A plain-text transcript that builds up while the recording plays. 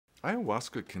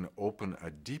Ayahuasca can open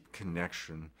a deep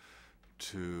connection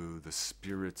to the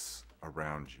spirits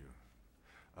around you.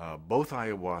 Both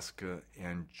ayahuasca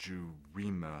and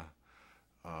jurima,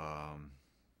 um,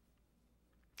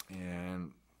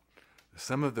 and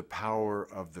some of the power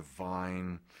of the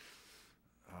vine,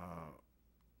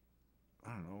 I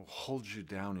don't know, holds you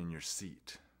down in your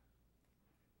seat.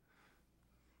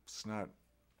 It's not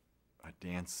a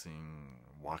dancing,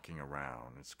 walking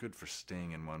around. It's good for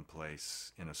staying in one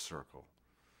place in a circle,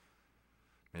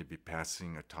 maybe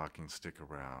passing a talking stick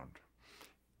around.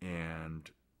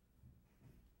 And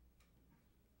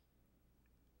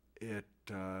it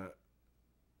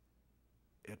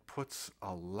it puts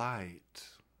a light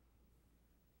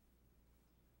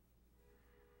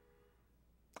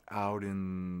out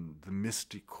in the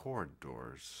misty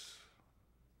corridors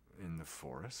in the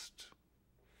forest,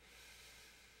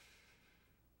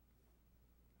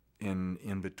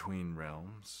 in between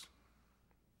realms,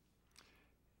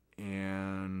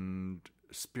 and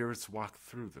spirits walk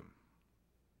through them.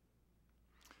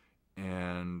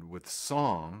 And with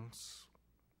songs,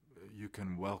 you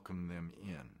can welcome them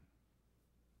in.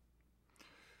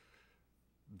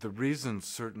 The reason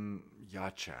certain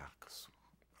yachaks,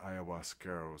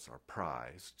 ayahuasqueros, are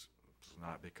prized is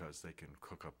not because they can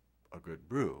cook up a good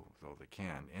brew, though they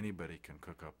can. Anybody can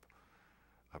cook up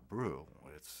a brew.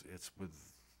 It's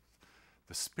with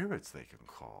the spirits they can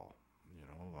call,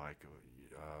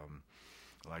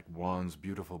 like Juan's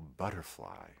beautiful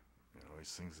butterfly. He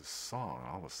sings this song.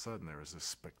 All of a sudden, there is this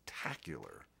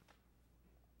spectacular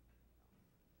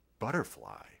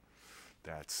butterfly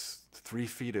that's 3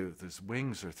 feet of, his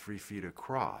wings are 3 feet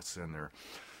across, and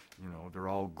they're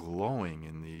all glowing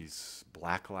in these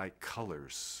black light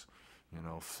colors,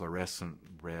 fluorescent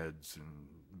reds and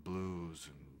blues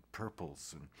and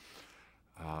purples, and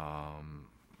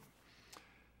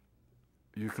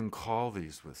you can call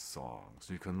these with songs.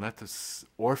 You can let the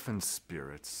orphan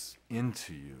spirits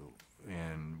into you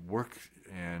and work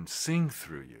and sing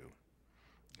through you.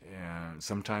 And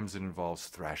sometimes it involves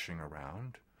thrashing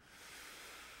around.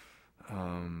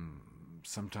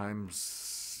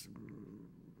 Sometimes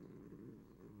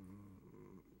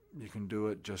you can do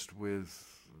it just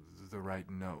with the right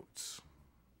notes.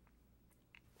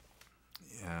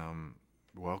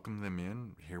 Welcome them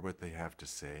in, hear what they have to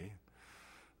say.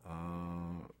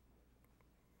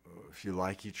 If you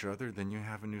like each other, then you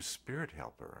have a new spirit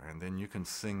helper, and then you can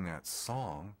sing that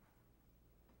song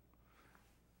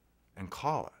and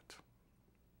call it.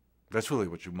 That's really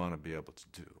what you want to be able to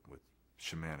do with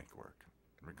shamanic work,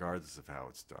 regardless of how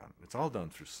it's done. It's all done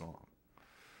through song.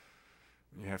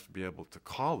 You have to be able to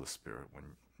call the spirit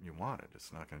when you want it.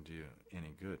 It's not going to do you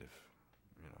any good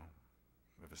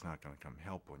if it's not going to come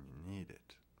help when you need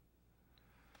it.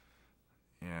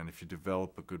 And if you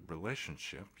develop a good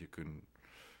relationship, you can,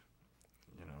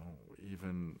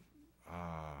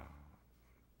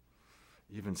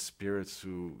 even spirits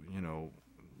who,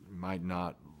 might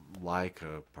not like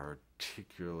a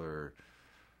particular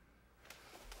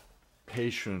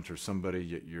patient or somebody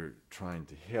that you're trying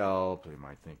to help. They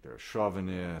might think they're a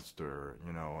chauvinist, or,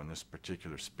 and this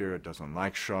particular spirit doesn't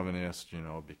like chauvinists,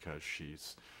 because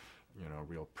she's,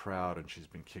 real proud and she's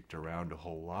been kicked around a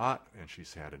whole lot and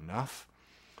she's had enough.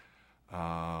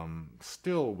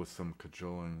 Still with some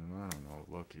cajoling, I don't know,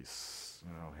 look, he's,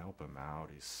 help him out,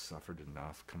 he's suffered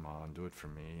enough, come on, do it for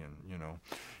me, and,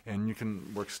 and you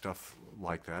can work stuff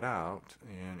like that out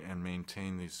and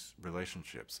maintain these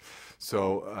relationships.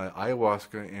 So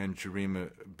ayahuasca and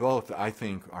jurima, both, I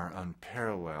think, are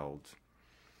unparalleled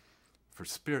for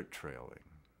spirit trailing,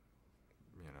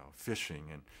 fishing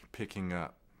and picking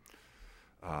up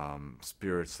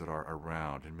spirits that are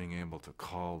around and being able to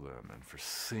call them, and for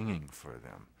singing for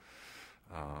them.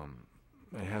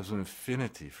 It has an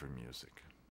affinity for music.